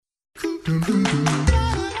Welcome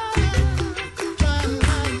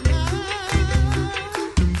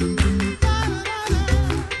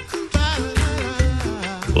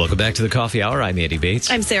back to the Coffee Hour. I'm Andy Bates.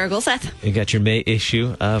 I'm Sarah Gulseth. You got your May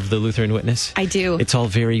issue of the Lutheran Witness? I do. It's all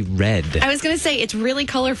very red. I was going to say it's really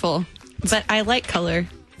colorful, but I like color.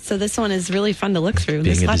 So this one is really fun to look through.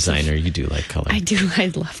 Being a designer, you do like color. I do. I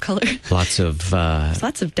love color. Lots of doves.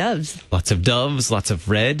 Lots of doves, lots of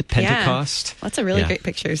red, Pentecost. Yeah, lots of really great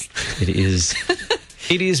pictures. It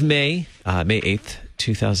is May 8th.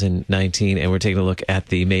 2019, and we're taking a look at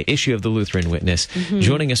the May issue of the Lutheran Witness.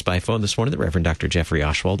 Joining us by phone this morning, the Reverend Dr. Jeffrey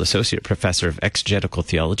Oschwald, Associate Professor of Exegetical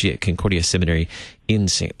Theology at Concordia Seminary in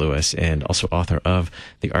St. Louis, and also author of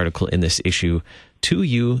the article in this issue, To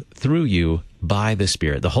You, Through You, by the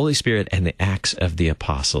Spirit, the Holy Spirit and the Acts of the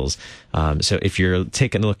Apostles. So if you're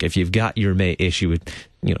taking a look, if you've got your May issue,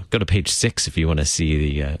 go to page 6 if you want to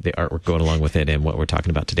see the artwork going along with it and what we're talking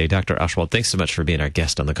about today. Dr. Oschwald, thanks so much for being our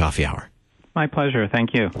guest on the Coffee Hour. My pleasure.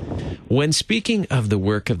 Thank you. When speaking of the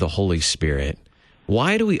work of the Holy Spirit,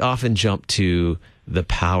 why do we often jump to the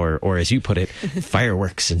power, or as you put it,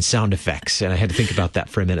 fireworks and sound effects? And I had to think about that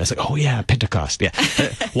for a minute. I was like, oh yeah, Pentecost. Yeah.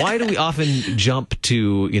 Why do we often jump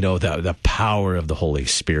to, the power of the Holy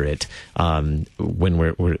Spirit when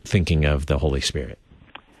we're thinking of the Holy Spirit?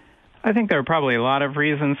 I think there are probably a lot of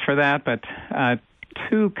reasons for that, but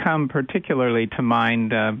two come particularly to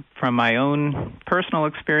mind from my own personal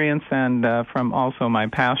experience and from also my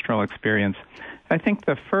pastoral experience. I think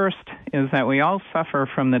the first is that we all suffer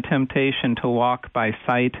from the temptation to walk by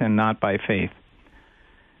sight and not by faith.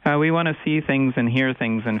 We want to see things and hear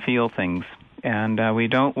things and feel things, and we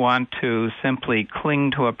don't want to simply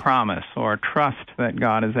cling to a promise or trust that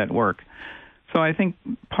God is at work. So I think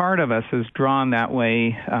part of us is drawn that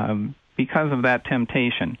way because of that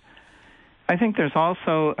temptation. I think there's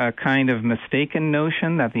also a kind of mistaken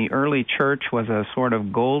notion that the early church was a sort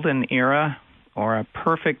of golden era or a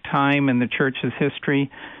perfect time in the church's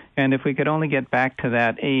history, and if we could only get back to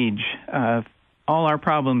that age, all our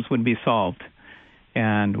problems would be solved,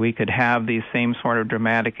 and we could have these same sort of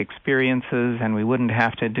dramatic experiences, and we wouldn't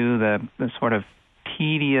have to do the sort of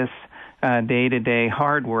tedious day-to-day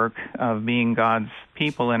hard work of being God's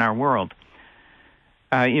people in our world.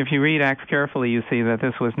 If you read Acts carefully, you see that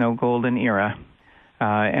this was no golden era,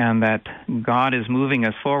 and that God is moving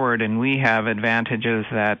us forward, and we have advantages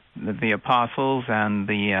that the apostles and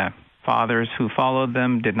the fathers who followed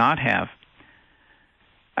them did not have.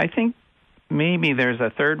 I think maybe there's a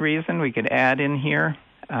third reason we could add in here.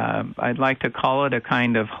 I'd like to call it a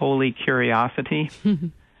kind of holy curiosity.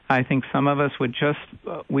 I think some of us we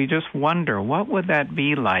just wonder, what would that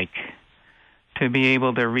be like to be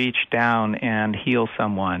able to reach down and heal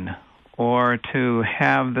someone, or to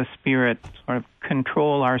have the Spirit sort of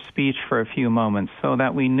control our speech for a few moments so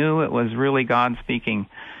that we knew it was really God speaking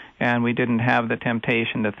and we didn't have the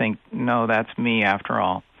temptation to think, no, that's me after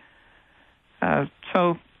all.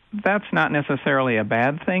 So that's not necessarily a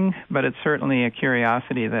bad thing, but it's certainly a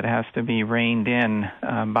curiosity that has to be reined in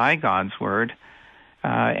by God's Word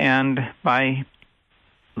and by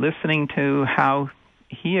listening to how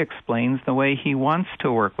He explains the way He wants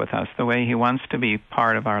to work with us, the way He wants to be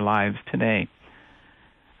part of our lives today.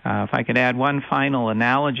 If I could add one final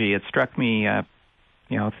analogy, it struck me,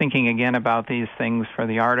 thinking again about these things for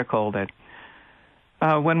the article, that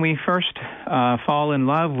when we first fall in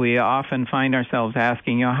love, we often find ourselves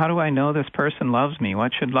asking, how do I know this person loves me?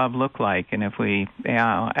 What should love look like? And if we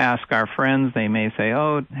ask our friends, they may say,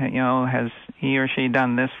 has he or she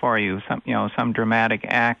done this for you? Some dramatic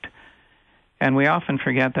act. And we often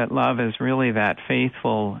forget that love is really that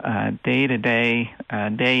faithful day-to-day,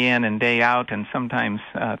 day in and day out, and sometimes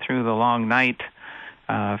through the long night,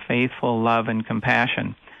 faithful love and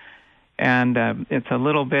compassion. And it's a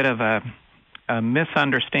little bit of a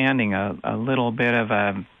misunderstanding, a little bit of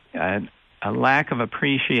a lack of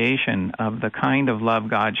appreciation of the kind of love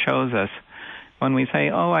God shows us when we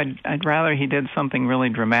say, I'd rather He did something really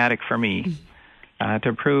dramatic for me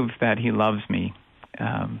to prove that He loves me.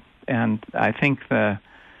 And I think the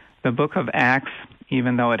book of Acts,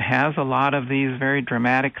 even though it has a lot of these very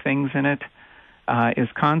dramatic things in it, is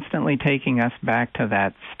constantly taking us back to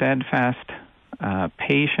that steadfast,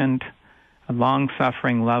 patient,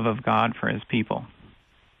 long-suffering love of God for His people.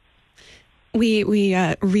 We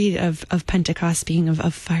read of Pentecost being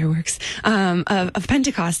of fireworks, of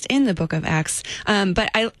Pentecost in the book of Acts. But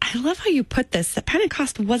I love how you put this, that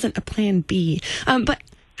Pentecost wasn't a plan B. But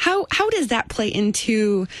how does that play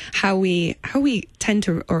into how we tend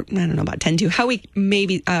to, or I don't know about tend to, how we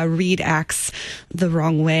maybe read Acts the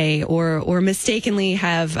wrong way, or mistakenly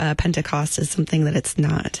have Pentecost as something that it's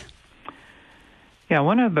not? Yeah,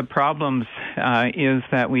 one of the problems is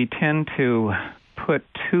that we tend to put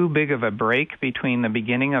too big of a break between the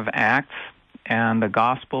beginning of Acts and the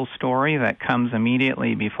gospel story that comes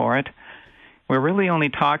immediately before it. We're really only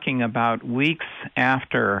talking about weeks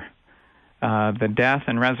after the death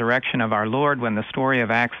and resurrection of our Lord when the story of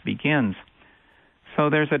Acts begins. So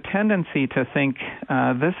there's a tendency to think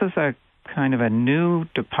this is a kind of a new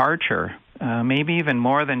departure, maybe even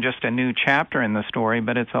more than just a new chapter in the story,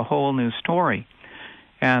 but it's a whole new story.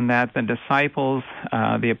 And that the disciples,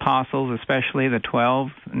 the apostles, especially the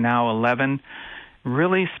 12, now 11,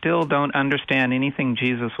 really still don't understand anything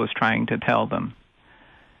Jesus was trying to tell them.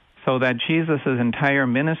 So that Jesus' entire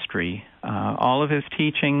ministry, all of his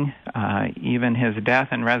teaching, even his death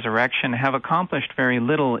and resurrection, have accomplished very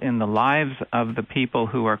little in the lives of the people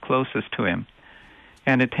who are closest to him.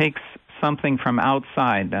 And it takes something from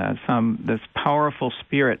outside, this powerful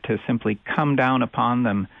spirit to simply come down upon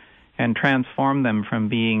them and transform them from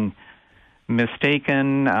being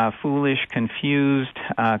mistaken, foolish, confused,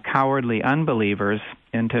 cowardly unbelievers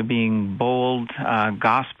into being bold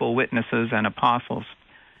gospel witnesses and apostles.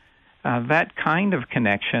 That kind of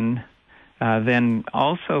connection then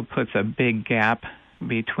also puts a big gap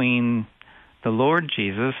between the Lord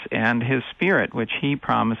Jesus and his Spirit, which he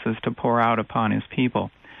promises to pour out upon his people.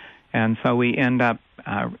 And so we end up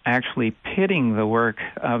actually pitting the work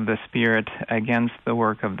of the Spirit against the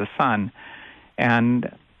work of the Son. And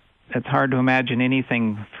it's hard to imagine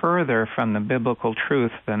anything further from the biblical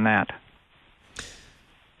truth than that.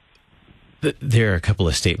 There are a couple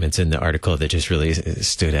of statements in the article that just really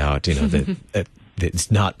stood out. You know, that it's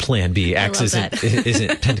not Plan B. Acts isn't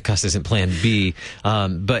Pentecost isn't Plan B.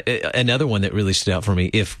 But another one that really stood out for me: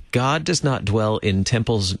 if God does not dwell in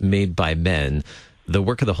temples made by men, the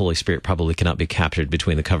work of the Holy Spirit probably cannot be captured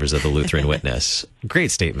between the covers of the Lutheran Witness. Great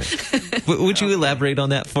statement. Would you elaborate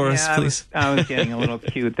on that for us, please? I was getting a little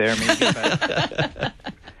cute there, maybe.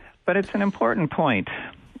 But it's an important point.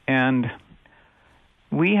 And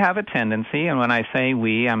we have a tendency, and when I say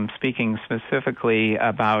we, I'm speaking specifically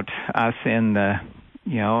about us in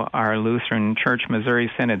our Lutheran Church Missouri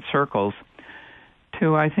Synod circles,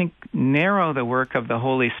 to, I think, narrow the work of the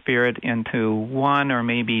Holy Spirit into one or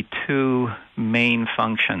maybe two main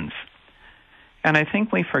functions. And I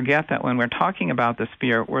think we forget that when we're talking about the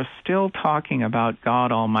Spirit, we're still talking about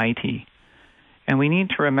God Almighty. And we need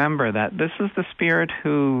to remember that this is the Spirit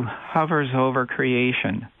who hovers over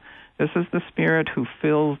creation. This is the Spirit who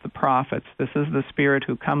fills the prophets. This is the Spirit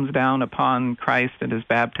who comes down upon Christ at his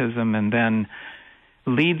baptism and then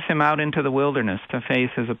leads him out into the wilderness to face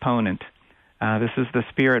his opponent. This is the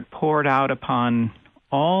Spirit poured out upon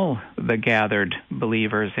all the gathered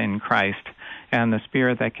believers in Christ, and the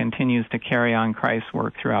Spirit that continues to carry on Christ's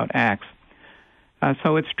work throughout Acts.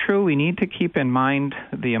 So it's true, we need to keep in mind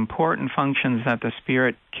the important functions that the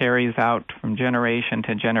Spirit carries out from generation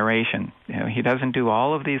to generation. He doesn't do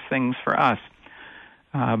all of these things for us,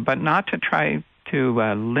 but not to try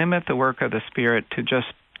to limit the work of the Spirit to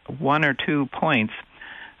just one or 2 points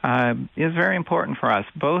is very important for us,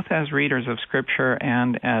 both as readers of Scripture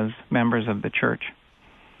and as members of the Church.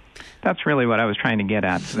 That's really what I was trying to get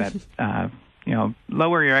at, that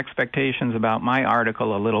lower your expectations about my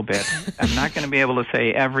article a little bit. I'm not going to be able to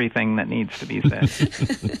say everything that needs to be said.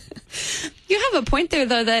 You have a point there,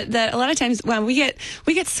 though, that a lot of times when we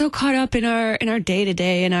get so caught up in our day to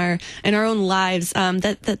day, in our own lives,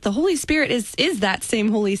 that the Holy Spirit is that same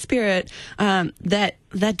Holy Spirit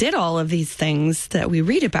that did all of these things that we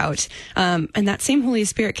read about, and that same Holy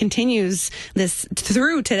Spirit continues this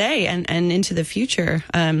through today and into the future,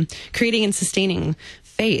 creating and sustaining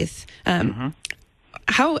faith.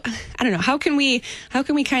 How can we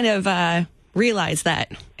kind of realize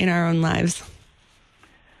that in our own lives?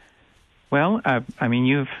 Well,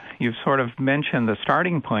 you've sort of mentioned the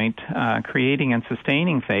starting point, creating and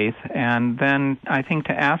sustaining faith, and then I think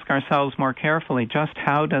to ask ourselves more carefully, just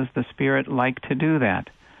how does the Spirit like to do that?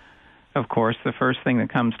 Of course, the first thing that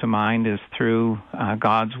comes to mind is through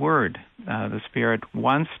God's Word. The Spirit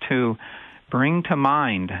wants to bring to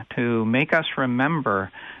mind, to make us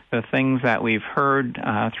remember the things that we've heard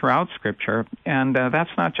throughout Scripture. And that's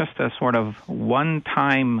not just a sort of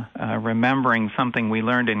one-time remembering something we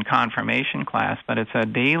learned in confirmation class, but it's a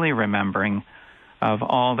daily remembering of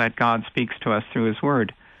all that God speaks to us through His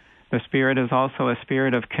Word. The Spirit is also a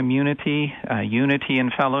spirit of community, unity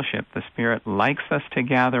and fellowship. The Spirit likes us to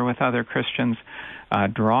gather with other Christians,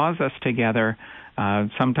 draws us together,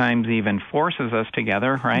 sometimes even forces us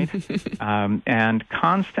together, right? And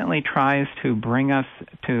constantly tries to bring us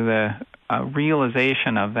to the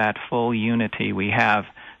realization of that full unity we have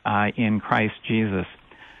in Christ Jesus.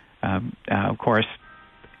 Of course,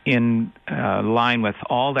 in line with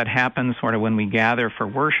all that happens sort of when we gather for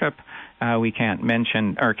worship. We can't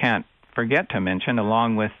forget to mention,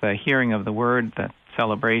 along with the hearing of the Word, the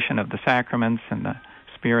celebration of the sacraments and the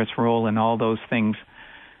Spirit's role in all those things,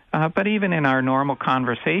 but even in our normal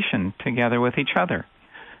conversation together with each other,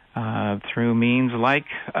 through means like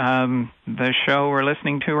the show we're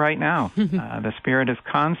listening to right now. The Spirit is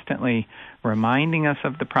constantly reminding us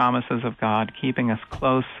of the promises of God, keeping us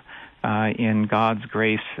close in God's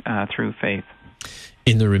grace through faith.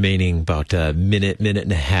 In the remaining about minute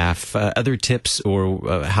and a half, other tips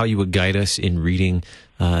or how you would guide us in reading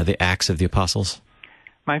the Acts of the Apostles?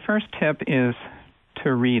 My first tip is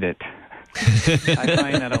to read it. I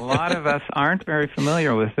find that a lot of us aren't very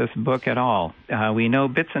familiar with this book at all. We know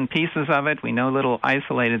bits and pieces of it. We know little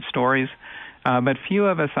isolated stories. But few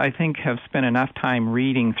of us, I think, have spent enough time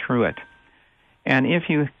reading through it. And if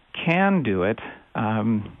you can do it,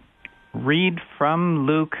 read from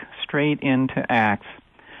Luke straight into Acts,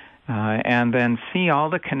 and then see all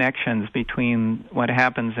the connections between what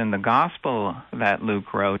happens in the Gospel that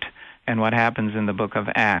Luke wrote and what happens in the book of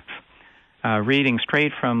Acts. Reading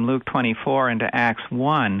straight from Luke 24 into Acts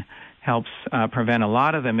 1 helps prevent a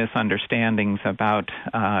lot of the misunderstandings about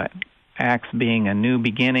Acts being a new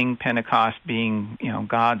beginning, Pentecost being,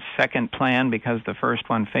 God's second plan because the first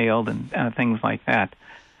one failed, and things like that.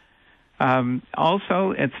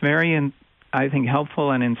 Also, it's very, I think, helpful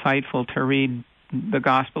and insightful to read the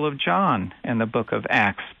Gospel of John and the book of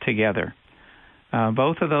Acts together.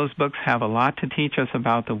 Both of those books have a lot to teach us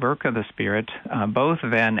about the work of the Spirit, both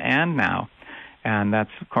then and now, and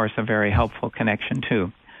that's, of course, a very helpful connection,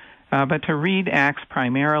 too. But to read Acts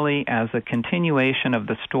primarily as a continuation of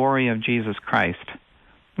the story of Jesus Christ,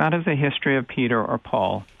 not as a history of Peter or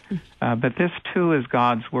Paul, but this, too, is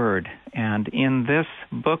God's Word, and in this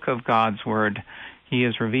book of God's Word, He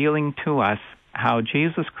is revealing to us how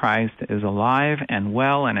Jesus Christ is alive and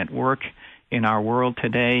well and at work in our world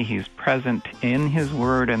today. He's present in His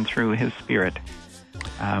Word and through His Spirit.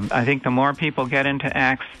 I think the more people get into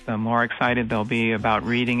Acts, the more excited they'll be about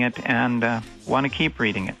reading it and want to keep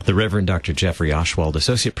reading it. The Reverend Dr. Jeffrey Oschwald,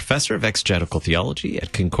 Associate Professor of Exegetical Theology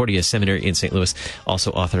at Concordia Seminary in St. Louis,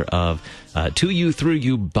 also author of To You, Through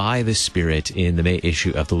You, by the Spirit in the May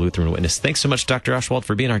issue of the Lutheran Witness. Thanks so much, Dr. Oschwald,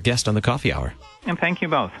 for being our guest on the Coffee Hour. And thank you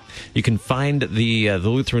both. You can find the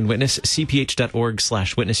Lutheran Witness,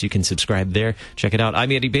 cph.org/witness. You can subscribe there. Check it out.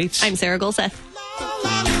 I'm Andy Bates. I'm Sarah Golseth.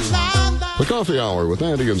 The Coffee Hour with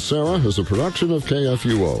Andy and Sarah is a production of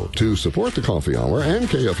KFUO. To support the Coffee Hour and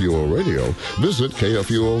KFUO Radio, visit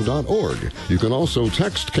KFUO.org. You can also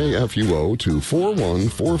text KFUO to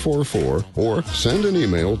 41444 or send an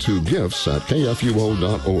email to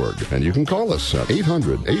gifts@KFUO.org. And you can call us at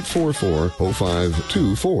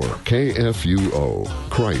 800-844-0524. KFUO.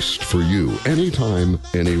 Christ for you, anytime,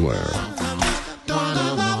 anywhere.